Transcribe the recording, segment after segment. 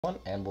one,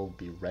 and we'll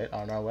be right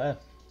on our way.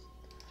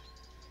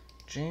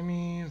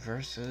 Jamie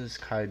versus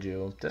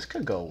Kaiju. This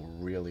could go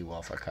really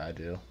well for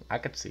Kaiju. I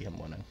could see him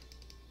winning.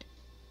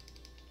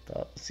 But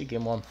let's see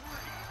game one.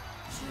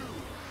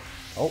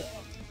 Oh,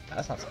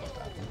 that's not supposed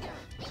to happen.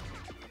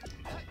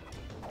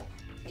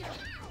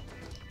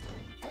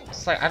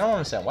 It's like, I don't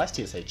understand. Why is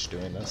TSH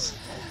doing this?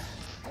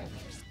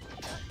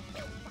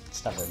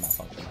 It's never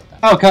malfunctioned like that.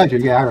 Oh,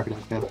 Kaiju, yeah, I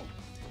recognize him.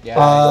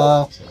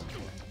 Yeah.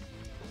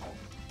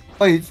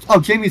 Oh,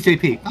 Jamie's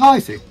JP. Oh, I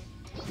see.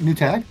 New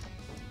tag?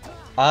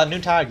 New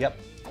tag, yep.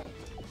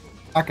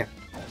 Okay.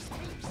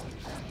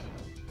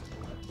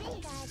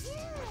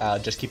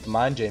 Just keep in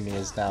mind, Jamie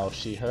is now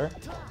she, her.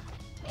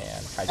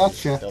 And Kaiju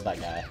Gotcha. is still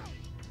that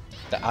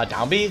guy.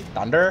 Down B?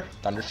 Thunder?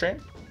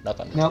 Thunderstream? No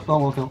Thunder. Nope, that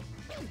won't count.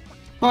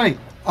 Funny,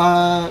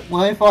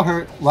 when I fought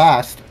her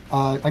last,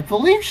 I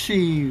believe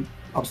she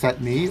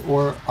upset me,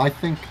 or I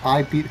think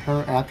I beat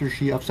her after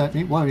she upset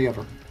me. One or the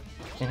other.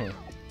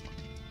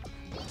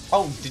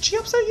 Oh, did she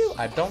upset you?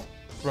 I don't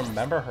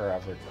remember her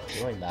ever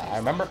doing that. I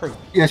remember her.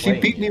 Yeah, she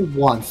beat me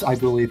once, I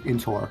believe, in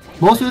tour.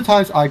 Most of the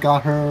times I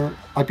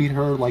beat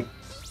her like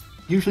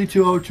usually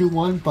 2-0,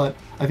 2-1, but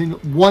I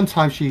think one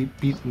time she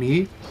beat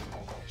me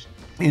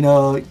in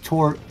a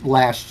tour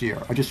last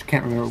year. I just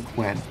can't remember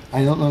when.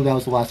 I don't know if that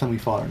was the last time we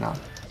fought or not.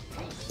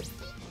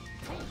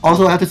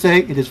 Also, I have to say,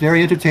 it is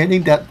very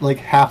entertaining that like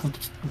half of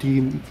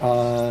the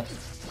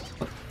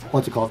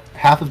what's it called?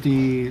 Half of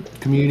the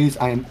communities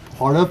I am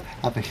part of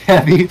have a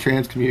heavy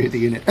trans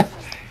community in it.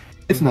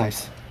 It's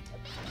nice.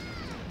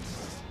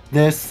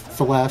 This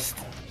Celeste,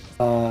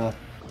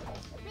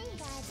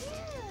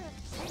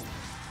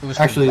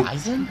 actually,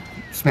 Horizon?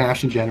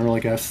 Smash in general,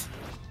 I guess.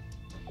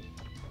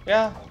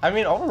 Yeah, I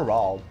mean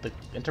overall, the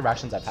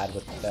interactions I've had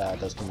with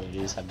those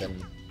communities have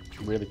been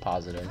really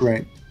positive.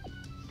 Right.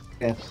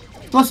 Yeah.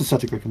 Celeste is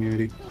such a great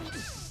community.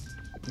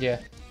 Yeah.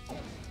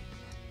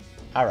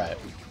 All right.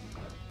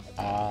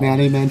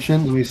 Maddie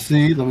mentioned. Let me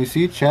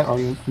see. Chat. Are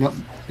you? No.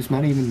 Is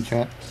Maddie even in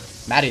chat?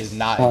 Maddie is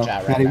not in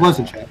chat right Maddie now. was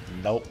in chat.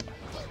 Nope.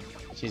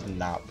 She's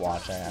not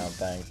watching. I don't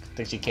think. I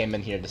think she came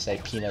in here to say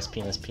penis,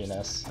 penis,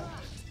 penis,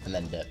 and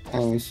then dip.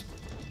 Anyways.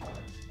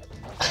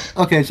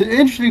 Okay, so the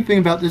interesting thing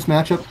about this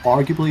matchup,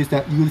 arguably, is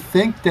that you would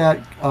think that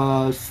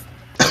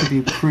would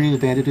be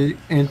pretty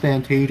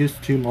advantageous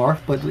to Marth,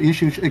 but the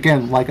issue,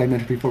 again, like I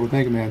mentioned before with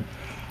Mega Man,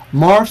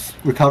 Marth's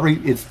recovery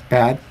is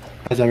bad,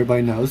 as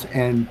everybody knows,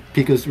 and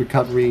Pika's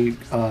recovery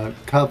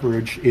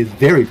coverage is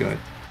very good.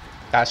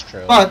 That's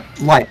true. But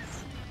light.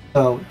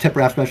 So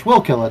Tipper F Smash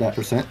will kill it at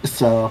percent,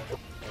 so...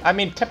 I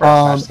mean, Tipper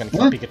F Smash is going to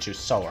kill Pikachu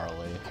so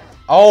early.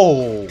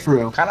 Oh!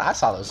 True. Kinda, I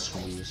saw those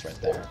moves right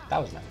there.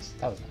 That was nice.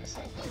 That was nice.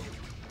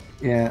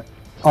 Yeah.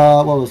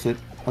 What was it?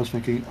 I was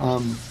thinking,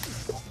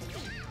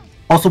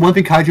 also, one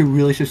thing Kaiju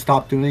really should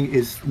stop doing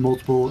is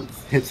multiple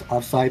hits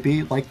off side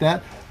B like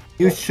that.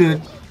 You should,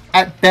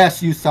 at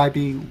best, use side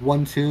B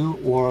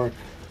 1-2 or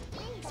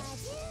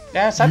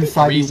yeah, side B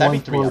 3 up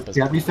is pretty good,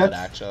 resets.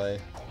 actually,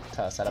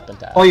 to set up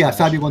into. Oh yeah,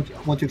 side B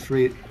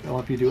 1-2-3. I'll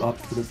help you do up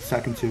for the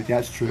second two.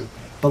 That's true.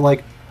 But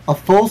like a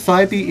full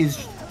side B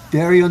is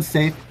very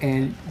unsafe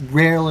and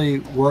rarely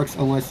works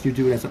unless you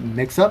do it as a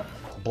mix-up.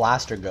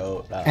 Blaster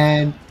Goat.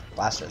 And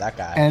Blaster, that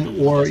guy. And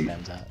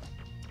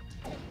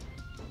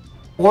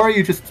or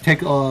you just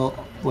take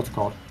what's it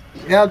called?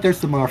 Yeah, there's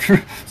the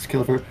Marth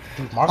Skiller.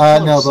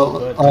 Marth no, so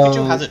good.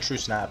 Pikachu has a true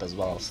snap as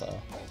well, so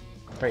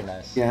pretty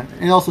nice. Yeah,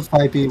 and also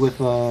Type B with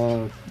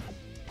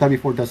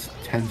W4 does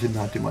tend to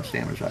not do much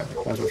damage either. That's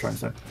what I was trying to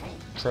say.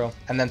 True.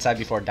 And then side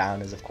before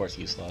down is of course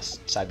useless.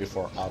 Side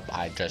before up,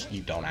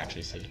 you don't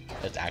actually see.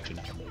 It's actually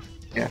not a move.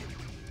 Yeah.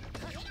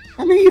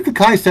 I mean, you could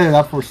kind of set it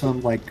up for some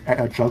like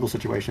juggle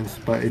situations,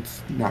 but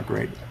it's not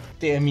great.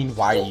 I mean,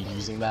 why are you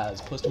using that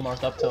as opposed to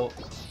Marth up tilt?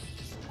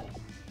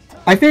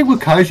 I think with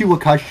Kaiju, what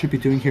Kaiju should be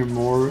doing here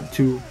more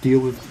to deal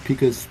with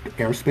Pika's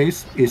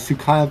airspace is to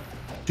kind of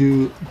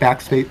do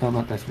backspace.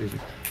 Not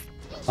backspacing.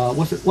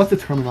 What's the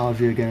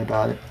terminology again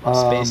about it?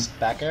 Space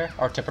back air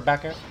or tipper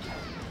back air?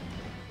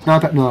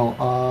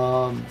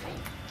 No.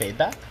 Fade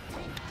back.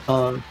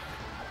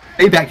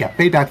 Fade back. Yeah,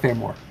 fade back fair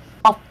more.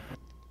 Oh,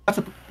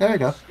 there you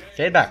go.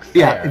 Fade back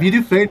fair. Yeah, if you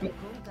do fade.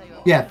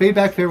 Yeah, fade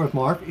back fair with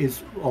Marth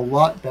is a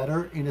lot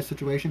better in this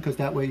situation because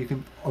that way you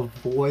can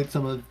avoid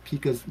some of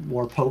Pika's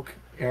more poke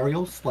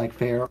aerials like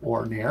fair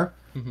or nair.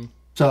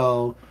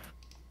 So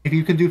if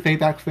you can do fade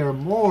back fair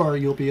more,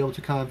 you'll be able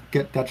to kind of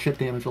get that chip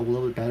damage a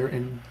little bit better,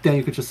 and then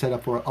you could just set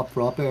up for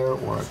up air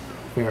or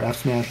fair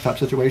F smash type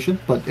situation.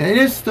 But it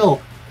is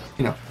still,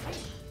 you know.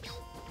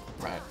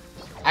 Right.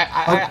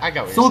 I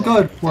got what still you're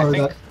saying. good for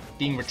that.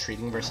 Being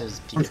retreating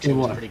versus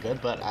Pikachu is pretty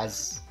good, but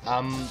as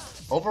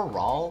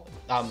overall,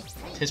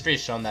 history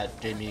has shown that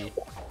Jamie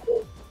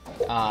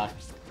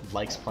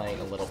likes playing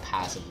a little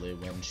passively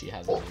when she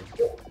has a move.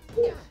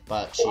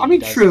 But she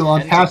true,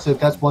 on passive,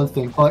 that's one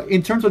thing. But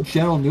in terms of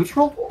general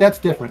neutral, that's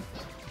different.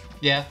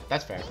 Yeah,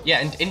 that's fair.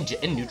 Yeah,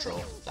 in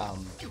neutral,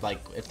 like,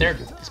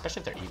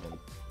 especially if they're even,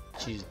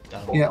 She's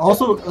done. Yeah,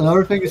 also,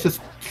 another thing is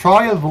just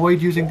try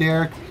avoid using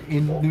Derek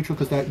in neutral,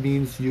 because that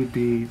means you'd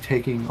be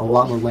taking a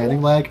lot more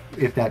landing lag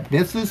if that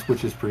misses,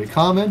 which is pretty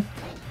common.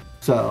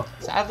 So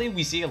sadly,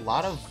 we see a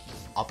lot of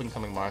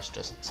up-and-coming Marths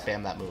just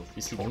spam that move.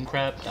 We see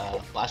Mooncrab,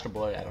 Blaster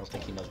Boy, I don't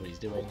think he knows what he's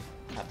doing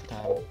half the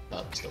time,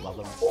 but still love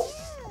him.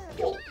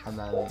 And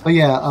then, but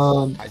yeah,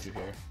 Kaiju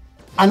here.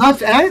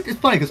 It's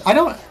funny, because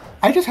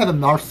I just have a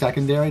Marth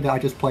secondary that I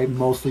just play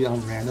mostly on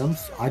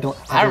randoms.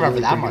 I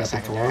remember that Marth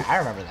secondary. I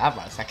remember that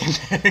Marth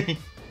secondary.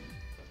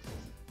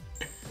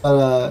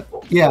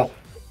 Yeah,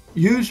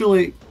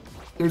 usually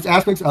there's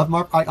aspects of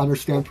Marth I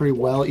understand pretty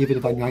well, even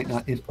if I might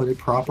not input it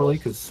properly,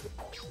 because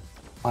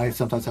I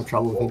sometimes have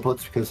trouble with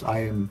inputs because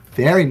I am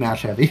very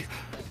mash heavy.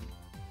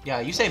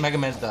 Yeah, you say Mega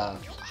Man is the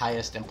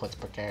highest inputs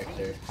per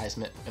character, highest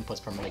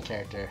inputs per minute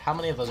character. How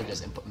many of those are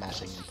just input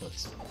mashing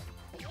inputs?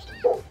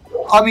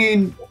 I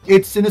mean,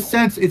 it's in a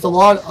sense, it's a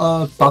lot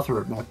of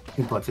buffer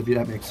inputs, if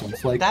that makes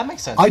sense. Like, that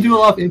makes sense. I do a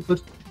lot of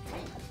inputs.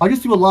 I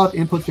just do a lot of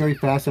inputs very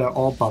fast that are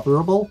all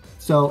bufferable,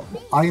 so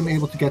I am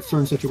able to get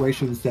certain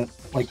situations that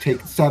like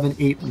take 7,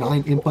 8,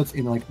 9 inputs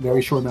in like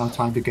very short amount of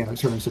time to get a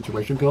certain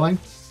situation going.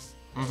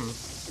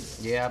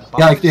 Yeah,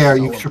 like there,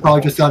 you should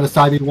probably just done a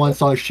side B one,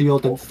 saw a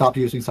shield, and stop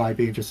using side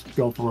B and just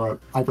go for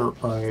either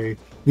a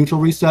neutral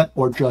reset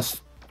or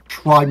just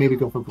try maybe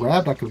go for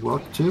grab. That could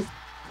work too.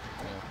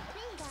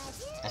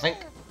 I think.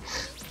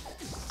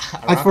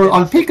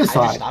 On Pika's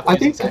side, I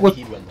think what.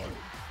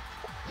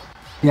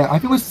 Yeah, I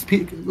think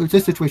with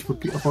this situation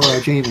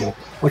for Jamie,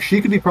 what she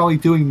could be probably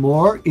doing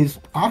more is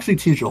actually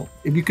T-Jolt.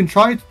 If you can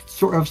try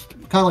sort of,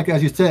 kind of like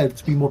as you said,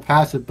 to be more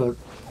passive, but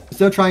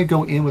instead of trying to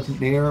go in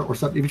with Nair or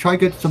something, if you try to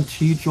get some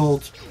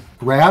T-Jolt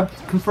grab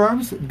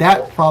confirms,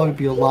 that probably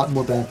be a lot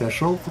more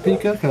beneficial for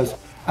Pika, because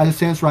as it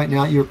stands right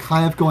now, you're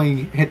kind of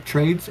going hit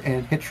trades,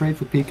 and hit trades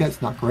with Pika,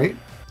 it's not great.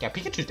 Yeah,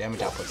 Pikachu's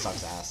damage output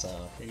sucks ass,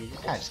 so you're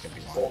kind of just gonna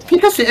be one.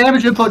 Pikachu's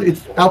damage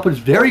output is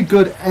very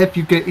good if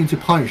you get into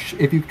punish.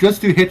 If you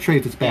just do hit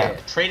trades, it's bad.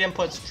 Yeah, trade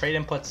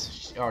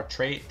inputs, or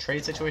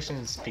trade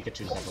situations,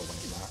 Pikachu's never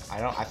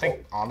winning that. I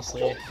think,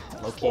 honestly,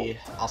 low-key,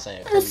 I'll say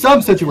it. There's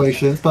some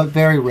situations, but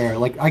very rare.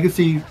 Like, I can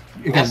see,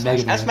 again,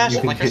 Mega Man,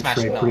 you can hit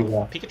trade pretty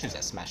well. Pikachu's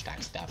S-Smash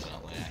attacks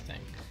definitely, I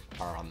think,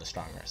 are on the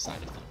stronger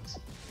side of things.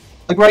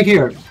 Like right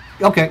here.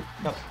 Okay.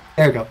 No.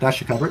 There you go. That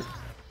should cover it.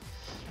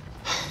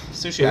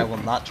 Sushi, I will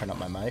not turn up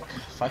my mic.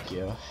 Fuck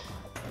you.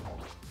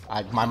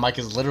 My mic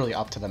is literally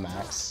up to the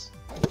max.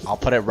 I'll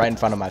put it right in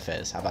front of my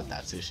face. How about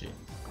that, Sushi?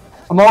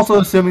 I'm also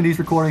assuming these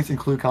recordings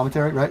include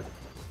commentary, right?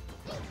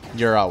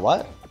 You're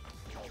what?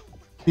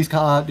 These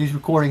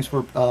recordings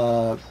for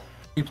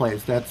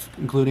replays, that's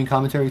including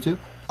commentary too?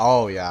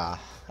 Oh yeah.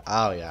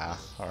 Oh yeah.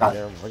 Alright,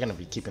 we're gonna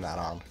be keeping that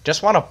on.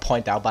 Just want to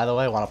point out, by the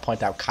way,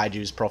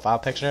 Kaiju's profile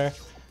picture.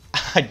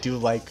 I do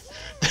like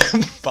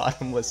the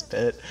bottomless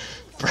pit.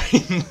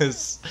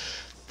 Brainless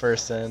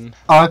person.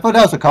 Oh, I thought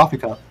that was a coffee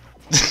cup.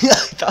 I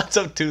thought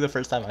so too the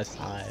first time I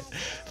saw it.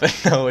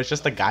 But no, it's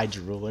just a guy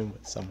drooling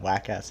with some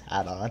whack ass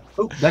hat on.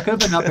 Oh, that could have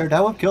been up there.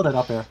 That would have killed it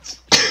up there.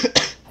 I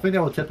think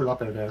that would tip it up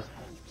there.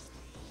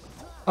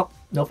 Oh,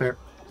 no fair.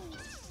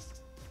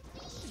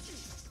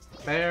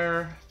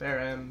 Fair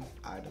M.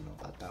 I don't know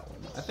about that one.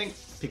 I think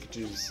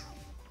Pikachu's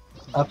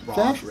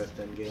raw drift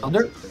in game.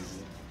 Thunder?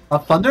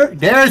 Thunder?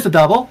 There's a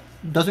double.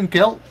 Doesn't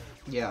kill.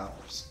 Yeah,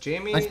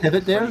 Jamie nice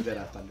pivot there. Pretty good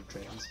at Thunder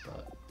Trains,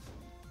 but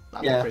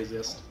not the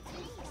craziest.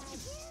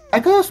 I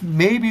could have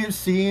maybe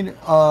seen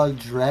a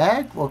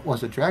drag. What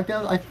was it? Drag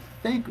down? I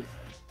think.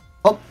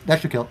 Oh,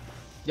 that should kill.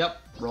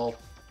 Yep, roll.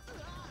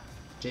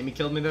 Jamie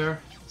killed me there.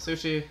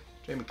 Sushi.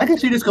 Jamie. I can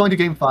see this going to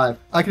game 5.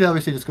 I can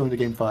obviously see this going to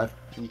game 5.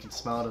 And you can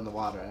smell it in the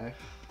water, eh?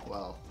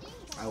 Well,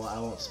 I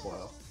won't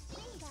spoil.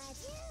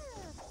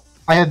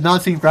 I have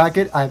not seen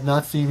bracket. I have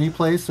not seen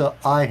replays, so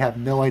I have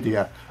no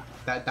idea.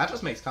 That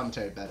just makes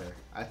commentary better.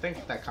 I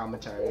think that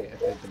commentary, if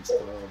they've been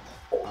spoiled,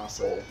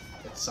 honestly,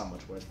 it's so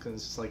much worse, because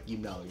it's just like, you're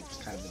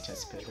just kind of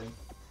anticipating.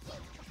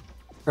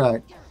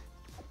 Right.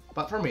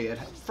 But for me,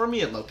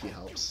 it low-key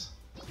helps.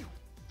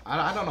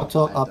 I don't know.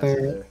 So up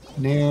there,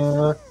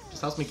 near.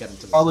 Just helps me get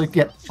into. Probably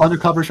get thunder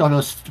coverage on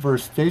us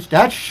first stage.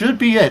 That should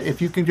be it.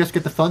 If you can just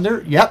get the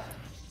thunder, yep.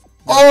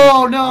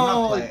 Oh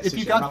no! If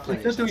you got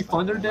instead of doing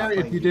thunder there,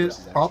 if you did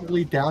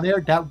probably down air,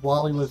 that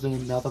Wally was in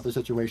enough of a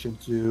situation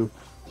to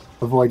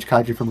avoid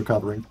Kaiju from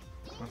recovering.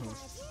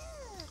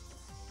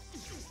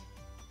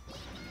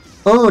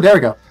 Oh, there we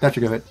go. That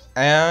should do it.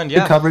 And yeah,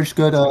 good coverage,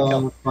 good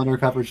thunder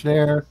coverage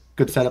there.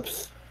 Good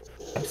setups.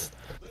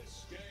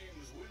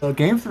 So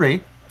game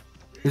 3.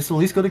 This will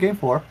at least go to game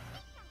 4.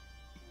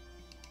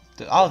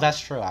 Oh, that's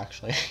true,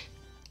 actually.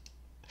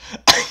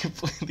 I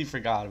completely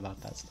forgot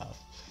about that stuff.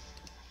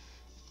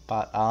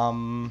 But,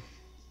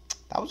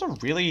 that was a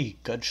really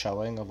good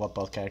showing of what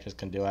both characters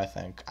can do, I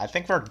think. I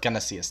think we're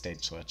gonna see a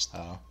stage switch,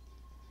 though.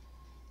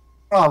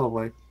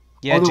 Probably.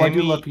 Yeah, although Jamie, I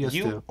do love PS2.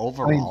 you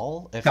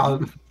overall, if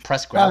you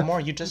press grab more,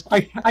 you just...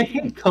 I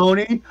hate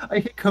Coney. I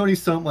hate Coney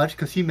so much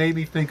because he made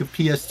me think of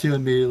PS2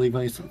 immediately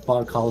when he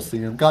bought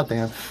Coliseum.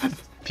 Goddamn.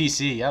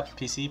 PC, yep.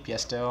 PC,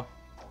 PS2.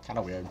 Kind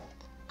of weird.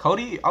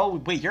 Cody. Oh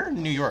wait, you're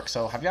in New York,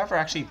 so have you ever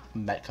actually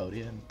met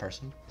Cody in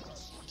person?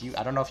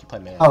 I don't know if you play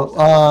Melee. Oh,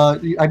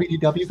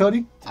 IBDW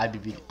Cody?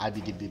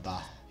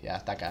 IBDB,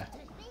 yeah, that guy.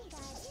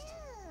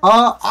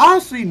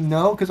 Honestly,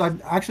 no, because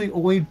I've actually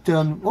only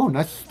done. Oh,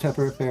 nice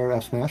temper fair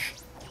F smash.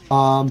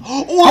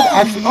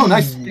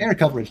 Nice air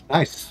coverage,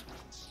 nice.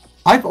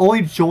 I've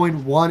only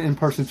joined one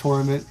in-person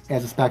tournament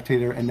as a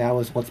spectator, and that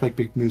was Let's Make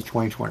Big Moves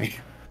 2020.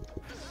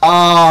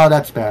 Oh,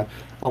 that's bad.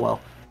 Oh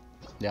well.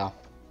 Yeah.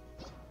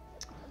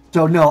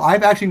 So no,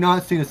 I've actually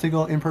not seen a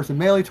single in-person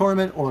Melee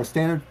tournament or a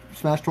standard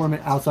Smash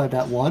tournament outside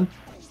that one.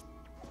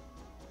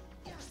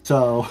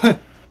 So,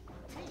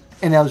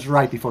 and that was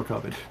right before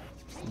COVID.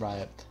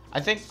 Right.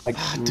 I think, like,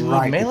 dude,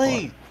 right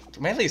Melee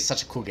is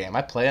such a cool game.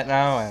 I play it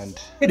now, and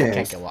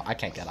I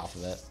can't get off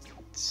of it.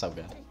 It's so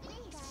good.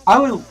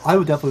 I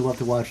would definitely love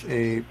to watch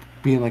I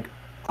don't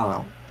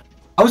know.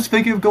 I was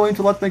thinking of going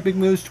to Let's Make Big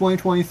Moves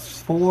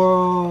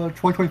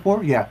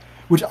 2024, yeah.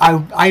 Which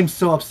I'm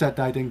so upset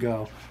that I didn't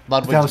go.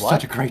 That was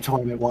such a great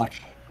tournament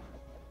watch.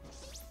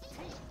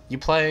 You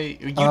do play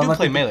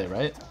Melee,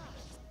 right?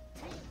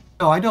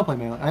 No, I don't play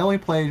Melee. I only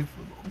play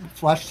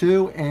Flash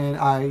 2, and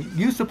I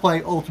used to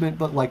play Ultimate,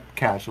 but like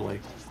casually.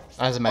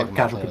 As a Mega Man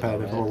casual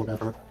competitive or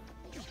whatever.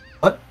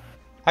 What?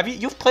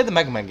 You've played the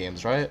Mega Man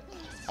games, right?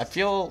 I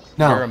feel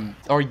no.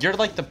 Were you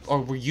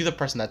the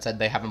person that said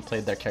they haven't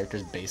played their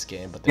character's base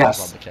game, but they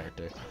love the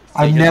character?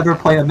 I've never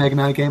played a Mega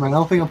Man game. I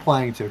don't think I'm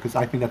planning to, because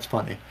I think that's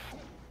funny.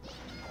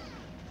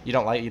 You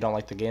don't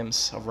like the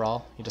games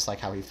overall? You just like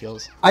how he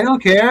feels? I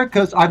don't care,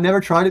 because I've never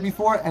tried it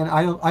before, and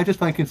I just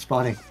think it's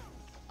funny.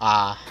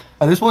 At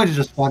this point, it's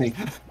just funny.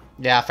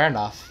 Yeah, fair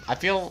enough. I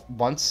feel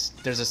once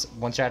you're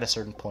at a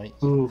certain point,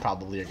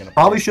 probably you're gonna.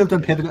 Probably should have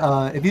done pivot.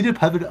 If you did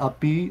pivot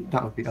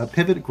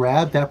pivot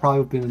grab, that probably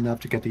would have been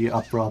enough to get the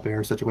up throw up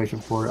air situation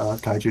for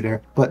Kaiju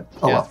there. But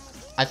well.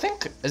 I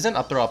think isn't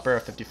up throw up air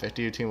a 50-50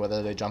 between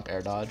whether they jump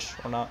air dodge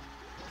or not?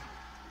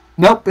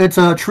 Nope, it's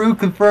a true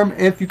confirm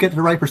if you get to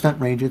the right percent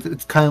range.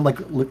 It's kind of like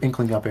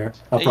inkling up air.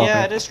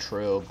 Yeah, it is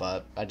true,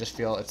 but I just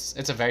feel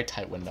it's a very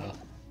tight window,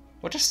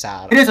 which is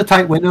sad. It is a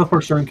tight window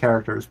for certain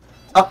characters.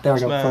 Oh, there we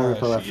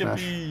go.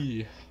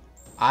 Smash.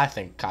 I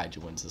think Kaiju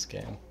wins this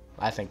game.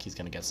 I think he's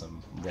gonna get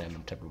some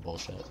random tipper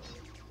bullshit.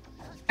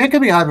 It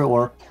could be either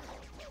or.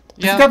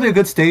 It's definitely a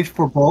good stage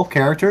for both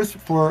characters.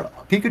 For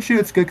Pikachu,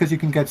 it's good because you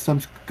can get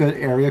some good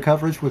area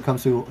coverage when it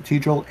comes to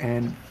T-Jolt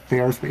and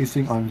fair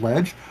spacing on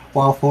ledge.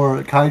 While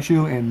for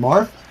Kaiju and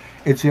Marth,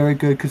 it's very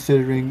good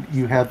considering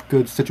you have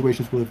good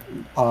situations with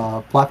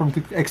platform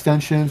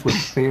extensions, with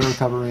fair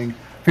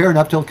and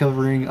up tilt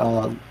covering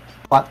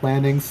flat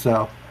landings.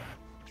 So,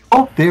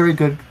 very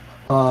good.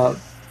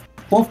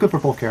 Both good for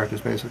both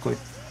characters, basically.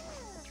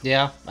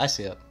 Yeah, I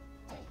see it.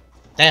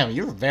 Damn,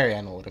 you're very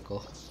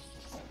analytical.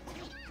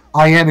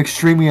 I am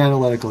extremely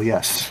analytical,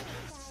 yes.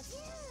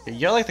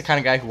 You're like the kind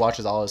of guy who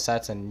watches all his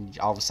sets and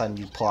all of a sudden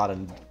you pull out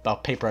a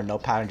paper and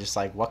notepad and just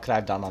like, what could I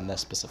have done on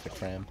this specific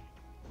frame?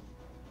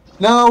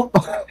 No,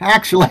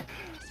 actually,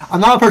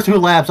 I'm not a person who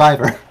labs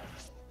either.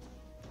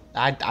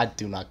 I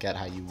do not get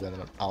how you win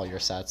all your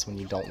sets when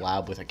you don't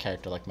lab with a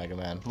character like Mega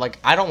Man. Like,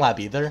 I don't lab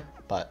either,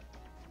 but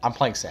I'm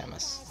playing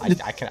Samus. I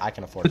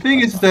can afford. The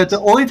thing is that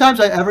the only times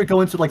I ever go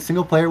into like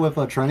single player with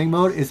a training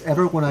mode is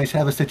ever when I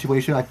have a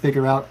situation I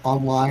figure out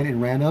online in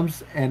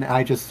randoms, and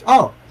I just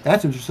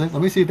that's interesting.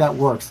 Let me see if that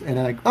works, and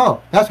then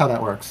that's how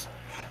that works.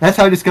 That's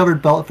how I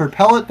discovered Belford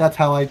Pellet. That's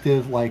how I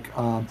did like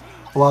a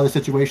lot of the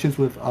situations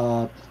with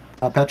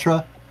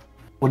Petra,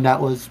 when that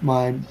was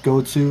my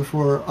go-to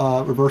for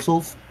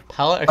reversals.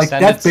 Pellet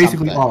extended that's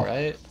basically all.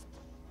 Right?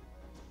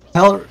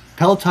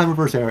 Pellet time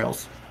reverse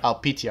aerials. Oh,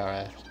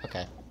 PTRA.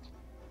 Okay.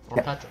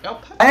 Yeah.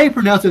 I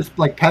pronounce it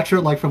like Petra,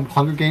 like from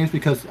Hunger Games,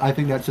 because I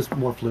think that's just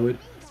more fluid.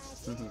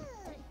 Mm-hmm.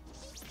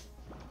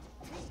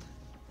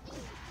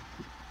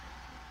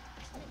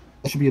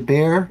 That should be a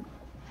bear.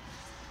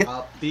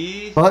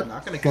 Uppy, but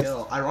not gonna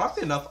kill.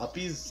 Ironically enough,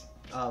 Uppy's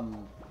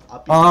you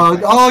could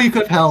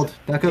have held.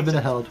 That could have been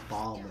a held.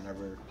 Bomb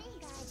whenever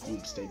you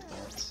stayed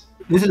fast.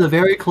 This is a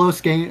very close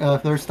game.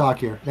 Third stock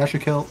here. That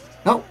should kill.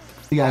 Nope.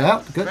 You got it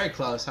out. Good. Very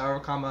close.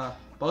 However,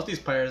 both these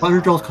players.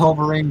 Thunderjolt's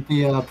covering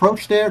the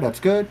approach there. That's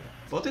good.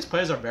 Both these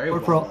players are very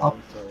well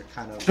known for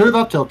kind of. Should have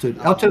up tilted.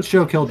 Up tilt should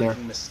have killed there.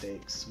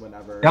 Mistakes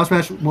whenever. Down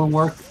smash won't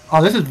work. Oh,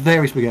 this is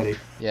very spaghetti.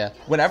 Yeah.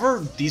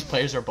 Whenever these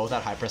players are both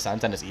at high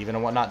percent and it's even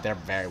and whatnot, they're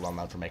very well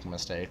known for making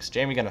mistakes.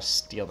 Jamie gonna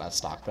steal that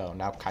stock though.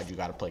 Now Kaiju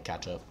gotta play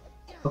catch up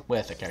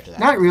with a character that.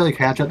 Not really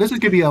catch up. This is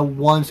gonna be a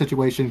one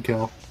situation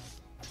kill.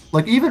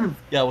 Like even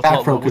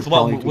with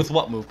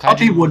what move?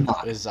 Kaiju would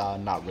not. Is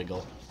not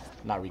Wriggle,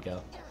 not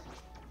Rigo.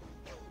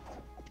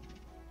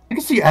 I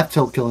can see F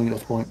tilt killing at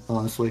this point,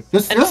 honestly.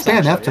 Just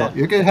stand F tilt. Yeah.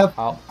 You're gonna have.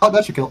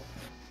 That should kill.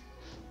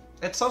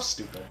 It's so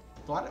stupid.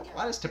 Why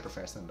does Tipper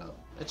Fair send out?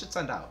 It should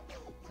send out.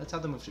 That's how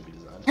the move should be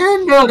designed.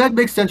 And no, that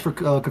makes sense for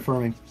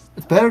confirming.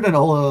 It's better than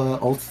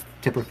ult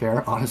Tipper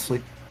Fair,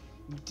 honestly.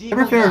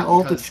 Tipper Fair and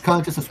ult is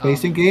kind of just a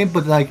spacing game,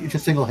 but like it's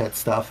just single hit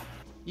stuff.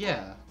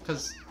 Yeah,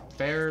 because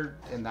Fair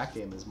in that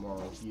game is more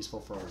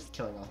useful for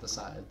killing off the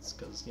sides,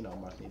 because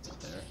Marth needs it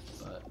there.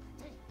 But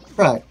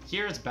Right.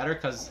 Here it's better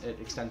because it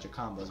extends your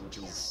combos, which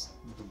is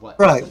what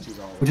Right. SF2's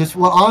all Which is,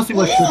 well, honestly,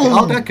 what should be.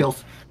 Oh, that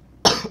kills.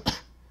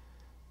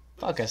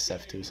 Fuck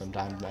SF2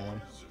 sometimes,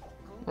 man.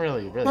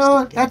 Really, really.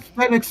 No, that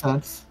makes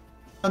sense.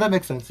 No, that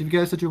makes sense. If you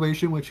get a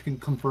situation which you can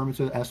confirm it's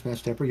an S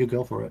match temper, you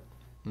go for it.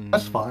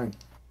 That's fine.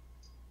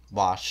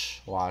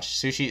 Watch.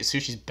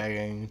 Sushi's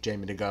begging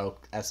Jamie to go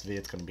SV.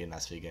 It's gonna be an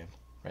SV game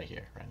right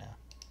here, right now.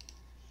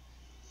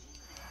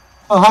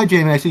 Oh, hi,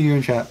 Jamie. I see you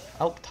in chat.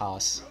 Oh,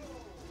 toss.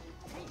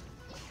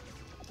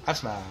 F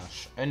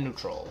smash and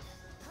neutral.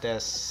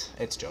 It's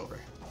Jover.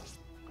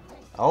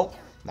 Oh,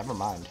 never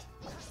mind.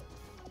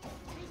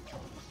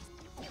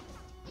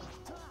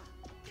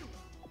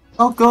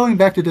 Oh, going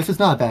back to this is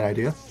not a bad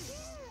idea.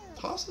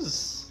 Toss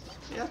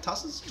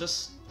is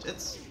just,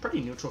 it's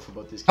pretty neutral for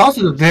both these Toss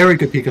is a very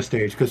good Pika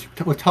stage, because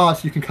with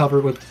Toss you can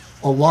cover with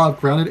a lot of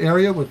grounded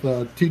area with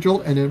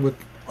T-Jolt, and then with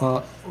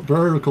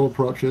vertical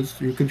approaches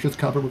you can just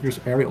cover with your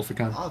aerials to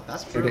kind of oh,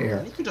 that's true.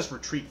 And you can just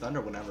retreat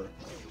Thunder whenever.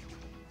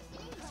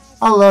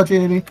 Hello,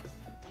 Jamie.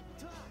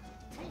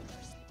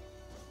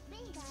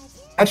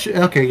 Actually,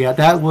 okay, yeah,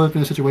 that would have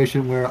been a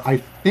situation where I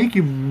think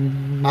you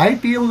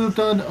might be able to have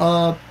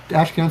done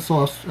dash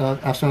cancel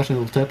F smash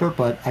and Tipper,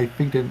 but I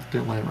think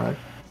didn't land right.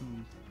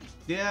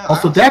 Yeah.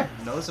 Also, that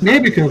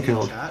maybe could have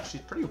killed.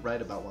 She's pretty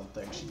right about one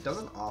thing. She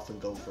doesn't often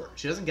go for.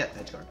 She doesn't get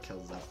edgeguard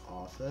kills that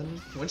often.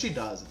 When she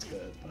does, it's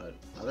good,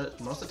 but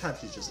most of the time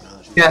she's just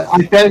not. Yeah,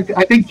 I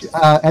think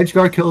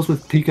edgeguard kills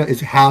with Pika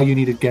is how you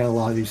need to get a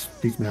lot of these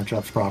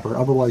matchups proper.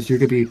 Otherwise, you're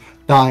gonna be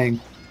dying.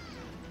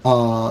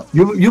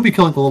 You'll be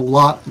killing a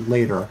lot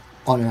later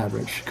on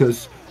average,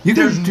 because you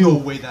can There's do no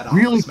way that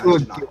really smash good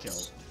did not kill.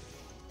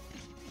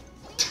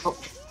 Oh,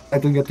 I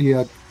didn't get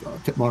the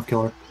tip Marth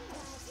killer.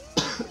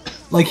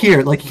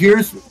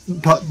 Here's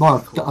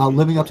Marth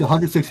living up to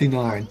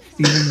 169,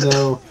 even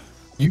though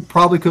you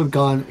probably could have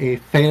gone a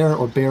fair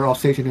or bear off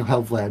stage and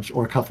held ledge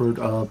or covered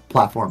a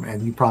platform,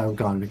 and you probably would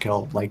have gotten to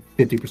kill like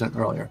 50%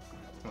 earlier.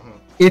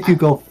 If you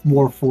go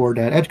more forward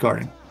at edge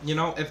guarding. You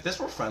know, if this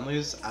were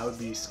friendlies, I would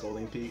be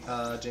scolding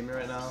Jamie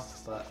right now,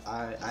 but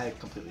I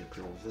completely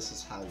approve. This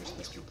is how you're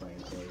supposed to be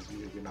playing players.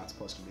 You're not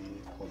supposed to be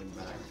holding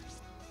back.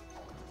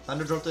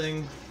 Thunder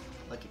drifting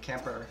like a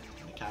camper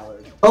and a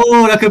coward.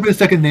 Oh, that could have been a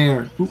second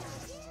nair.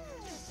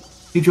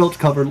 He jolts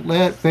covered.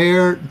 Let,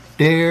 fair,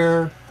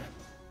 dare.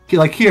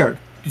 Like here,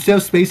 instead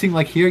of spacing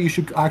like here, you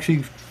should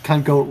actually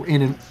kind of go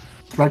in and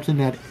threaten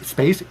that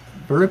space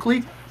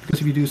vertically. Because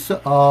if you do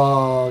so,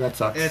 oh, that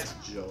sucks. It's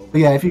Joe.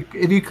 But yeah, if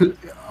you could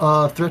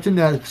threaten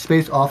that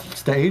space off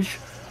stage,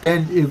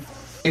 then it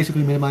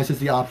basically minimizes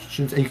the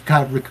options, and you can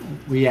kind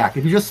of react.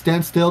 If you just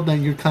stand still,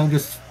 then you're kind of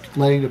just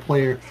letting the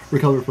player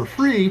recover for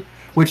free,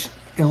 which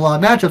in a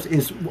lot of matchups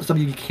is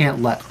something you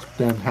can't let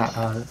them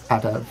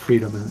have that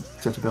freedom and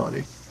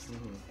accessibility.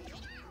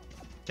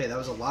 Okay, that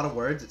was a lot of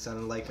words. It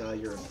sounded like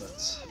your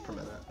inputs per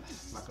minute.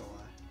 Not gonna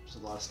lie, there's a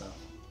lot of stuff.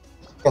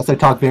 Yes, I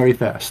talk very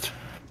fast.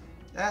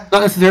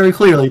 Not necessarily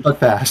clearly, but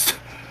fast.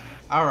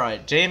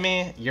 Alright,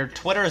 Jamie, your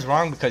Twitter is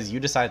wrong because you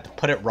decided to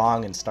put it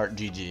wrong and start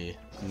GG.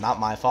 Not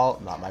my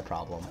fault, not my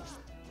problem.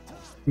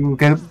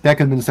 Okay, that could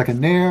have been a second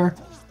nair.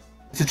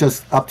 This is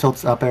just up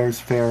tilts, up airs,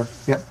 fair.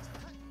 Yep.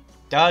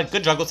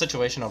 Good juggle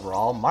situation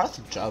overall. Marth's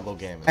juggle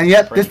game is and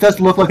yet, this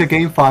does look like a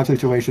Game 5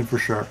 situation for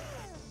sure.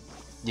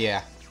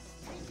 Yeah.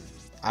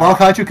 While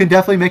Kaiju can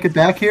definitely make it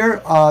back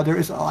here, there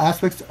is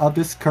aspects of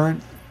this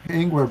current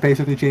thing where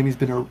basically Jamie's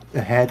been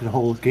ahead the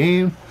whole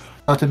game.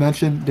 Not to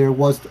mention, there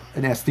was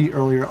an SD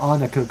earlier on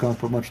that could have gone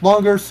for much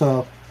longer,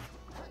 so...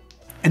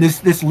 And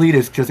this lead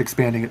is just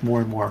expanding it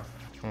more and more.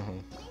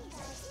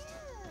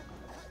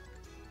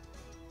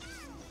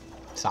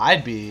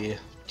 Side B.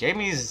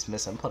 Jamie's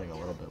misinputting a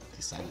little bit with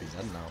these side Bs.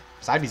 I don't know.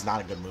 Side B's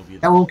not a good move either.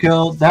 That won't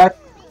kill. That...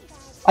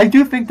 I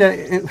do think that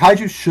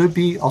Kaiju should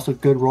be also a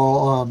good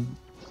roll,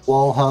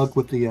 wall hug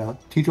with the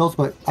T-Jolts,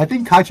 but I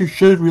think Kaiju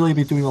should really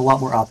be doing a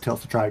lot more up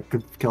tilts to try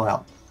to kill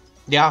out.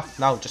 Yeah,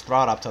 no, just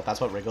throw it up tilt.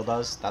 That's what Wriggle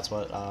does. That's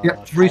what.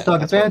 Yeah,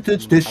 restock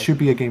advantage. This should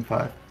be a Game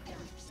 5.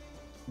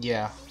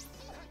 Yeah.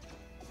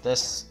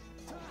 This.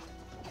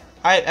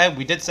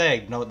 We did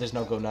say no. There's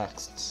no go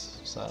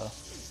next, so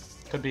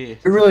could be. It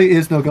really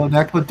is no go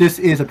next, but this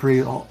is a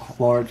pretty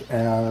large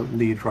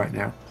lead right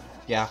now.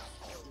 Yeah,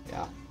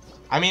 yeah.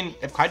 I mean,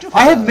 if Kaiju.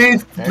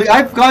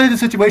 I've gotten into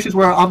situations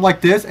where I'm like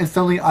this, and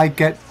suddenly I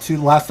get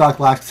to last stock,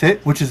 last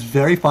hit, which is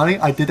very funny.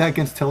 I did that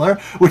against Tiller,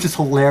 which is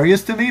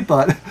hilarious to me,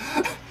 but.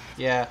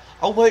 Yeah.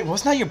 Oh wait,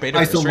 wasn't that your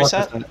beta-versary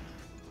set?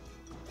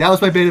 That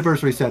was my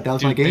beta-versary set. That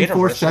was my Game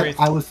 4 set.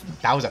 That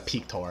was a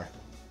peak tour.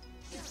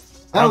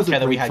 I don't care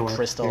that we had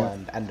Crystal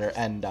and Ender,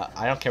 and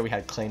I don't care we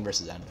had Klein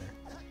versus Ender.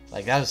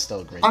 Like, that was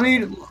still a great tour.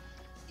 mean,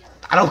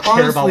 I don't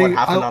care about what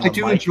happened on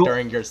the mic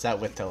during your set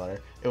with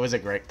Tiller. It was a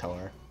great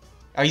tour.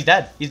 Oh, he's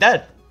dead. He's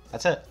dead.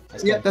 That's it.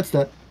 That's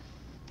that.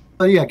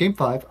 But yeah, Game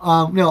 5.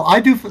 No, I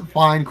do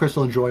find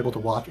Crystal enjoyable to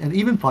watch, and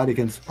even fight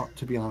against,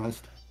 to be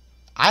honest.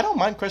 I don't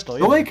mind Crystal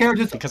either, only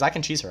characters, because I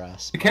can cheese her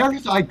ass. The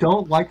characters I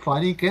don't like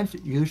fighting against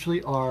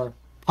usually are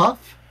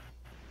Puff,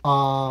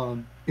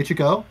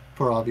 Ichigo,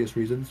 for obvious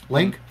reasons,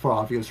 Link, for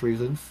obvious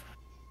reasons,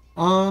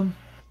 Um,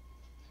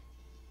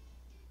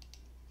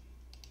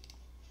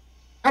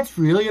 that's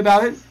really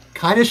about it.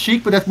 Kind of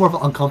chic, but that's more of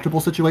an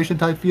uncomfortable situation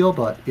type feel.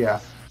 But yeah,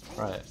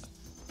 Right.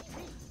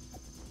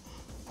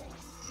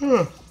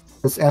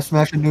 it's F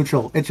smash and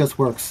neutral. It just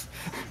works.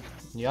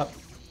 Yep.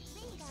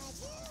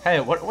 Hey,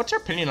 what's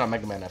your opinion on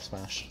Mega Man F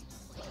Smash?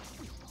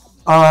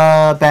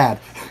 Bad.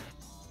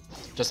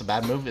 Just a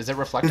bad move? Is it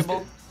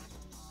reflectable?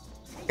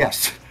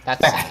 Yes.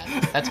 That's bad.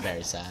 sad. That's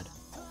very sad.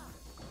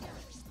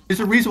 There's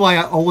a reason why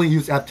I only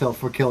use F tilt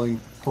for killing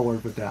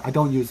forward with that. I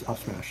don't use up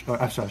smash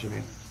or F smash. I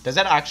mean. Does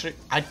that actually?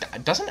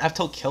 Doesn't F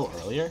tilt kill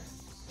earlier?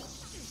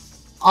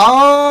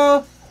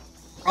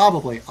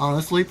 Probably.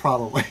 Honestly,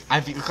 probably.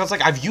 Because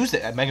like I've used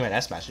it at Mega Man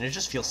S Smash and it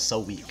just feels so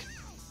weak.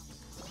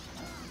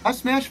 F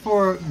smash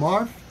for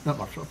Marth, not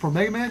Marth, for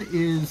Mega Man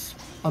is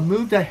a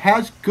move that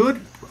has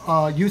good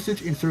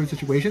usage in certain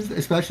situations,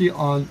 especially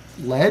on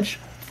ledge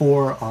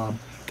for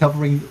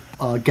covering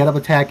get up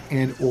attack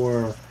and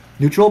or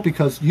neutral.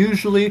 Because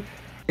usually,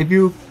 if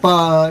you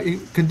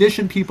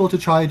condition people to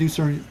try to do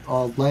certain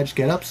ledge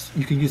get ups,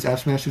 you can use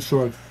F smash to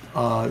sort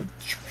of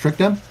trick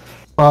them.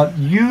 But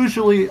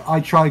usually, I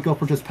try to go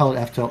for just pellet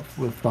F tilt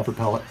with buffer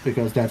pellet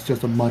because that's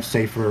just a much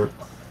safer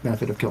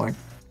method of killing.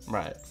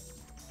 Right.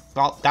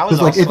 Well, that was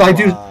like, also if I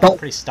do,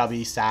 pretty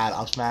stubby, sad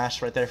up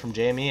smash right there from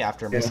Jamie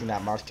after missing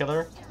that Marth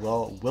killer.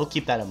 We'll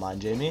keep that in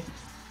mind, Jamie.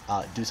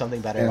 Do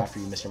something better after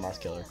you miss your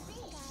Marth killer.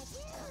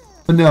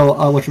 But no,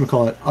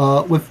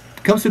 whatchamacallit. When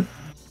it comes to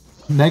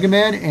Mega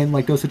Man and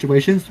like those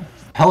situations,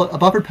 a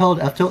buffered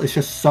pellet F tilt is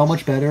just so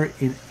much better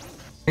in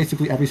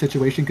basically every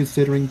situation.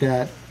 Considering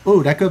that,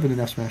 oh, that could have been an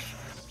F smash.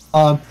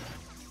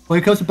 When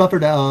it comes to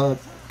buffered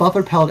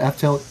pellet F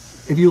tilt,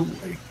 if you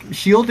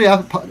shield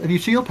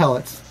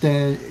pellets,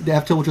 then the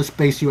F tilt will just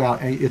space you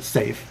out and it's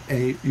safe,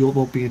 and you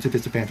won't be into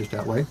disadvantage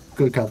that way.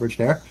 Good coverage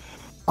there.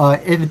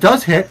 If it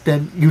does hit,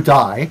 then you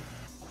die,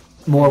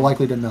 more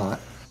likely than not.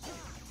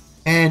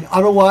 And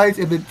otherwise,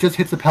 if it just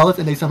hits the pellets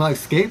and they somehow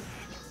escape,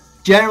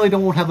 generally they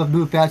won't have a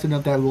move fast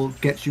enough that will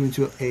get you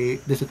into a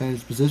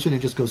disadvantaged position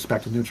and just goes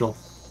back to neutral.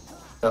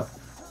 So,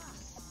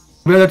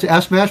 compare that to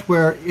F smash,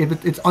 where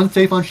if it's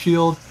unsafe on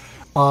shield,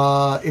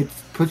 it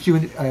puts you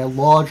in a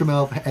large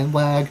amount of end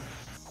lag.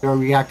 They're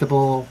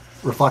reactable,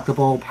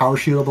 reflectable, power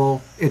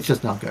shootable. It's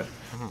just not good.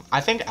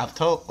 I think F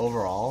tilt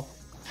overall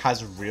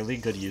has really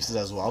good uses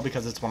as well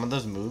because it's one of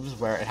those moves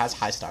where it has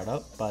high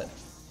startup, but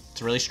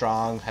it's really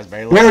strong, has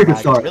very low lag. Good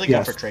start. It's really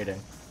good for trading.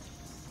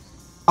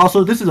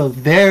 Also, this is a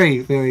very,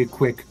 very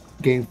quick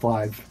game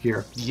 5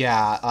 here.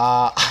 Yeah,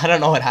 I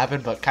don't know what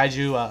happened, but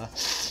Kaiju,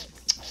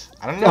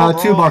 I don't know,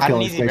 bro, 2 Marth had an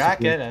killers, easy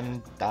bracket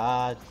and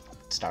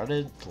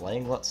started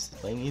playing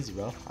easy,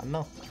 bro. I don't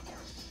know.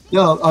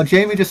 No,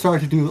 Jamie just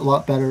started to do a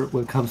lot better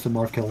when it comes to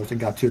Marth killers and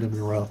got 2 of them in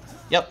a row.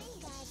 Yep.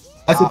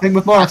 That's the thing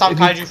with Marth.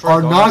 If you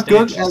are not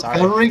good at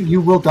covering, you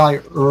will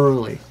die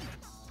early.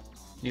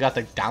 You got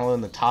the download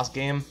in the toss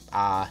game.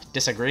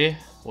 Disagree.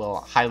 Will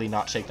highly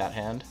not shake that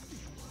hand.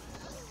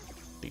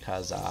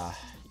 Because,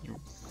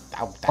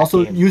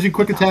 also, using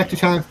quick attack to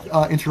try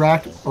to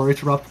interact or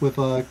interrupt with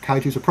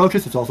Kaiju's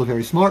approaches is also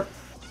very smart.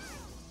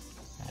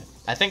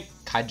 I think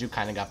Kaiju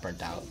kind of got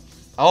burnt out.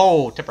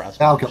 Oh, Tipper F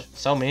smash.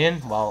 So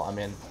mean. Well, I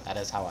mean, that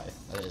is how I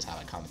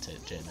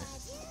commentate, Jamie.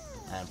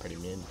 I'm pretty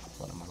mean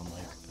when I'm on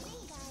mic.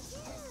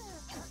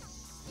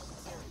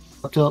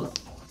 Up till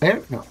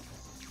bear? No.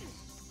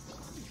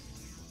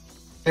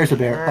 There's a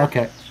bear.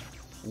 Okay.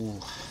 Ooh.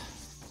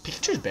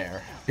 Pikachu's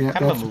bear. Yeah,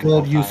 that's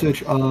good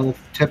usage of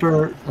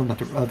Tipper,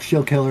 of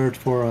Shield Killer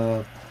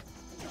for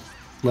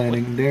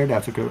landing there.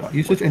 That's a good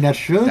usage, and that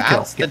should kill.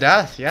 That's the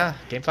death. Yeah,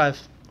 game 5.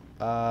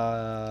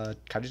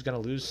 Kaiju's gonna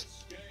lose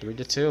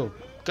 3-2.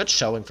 Good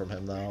showing from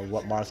him though.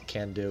 What Marth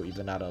can do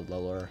even at a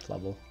lower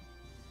level.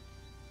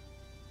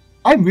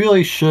 I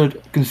really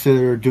should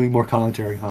consider doing more commentary on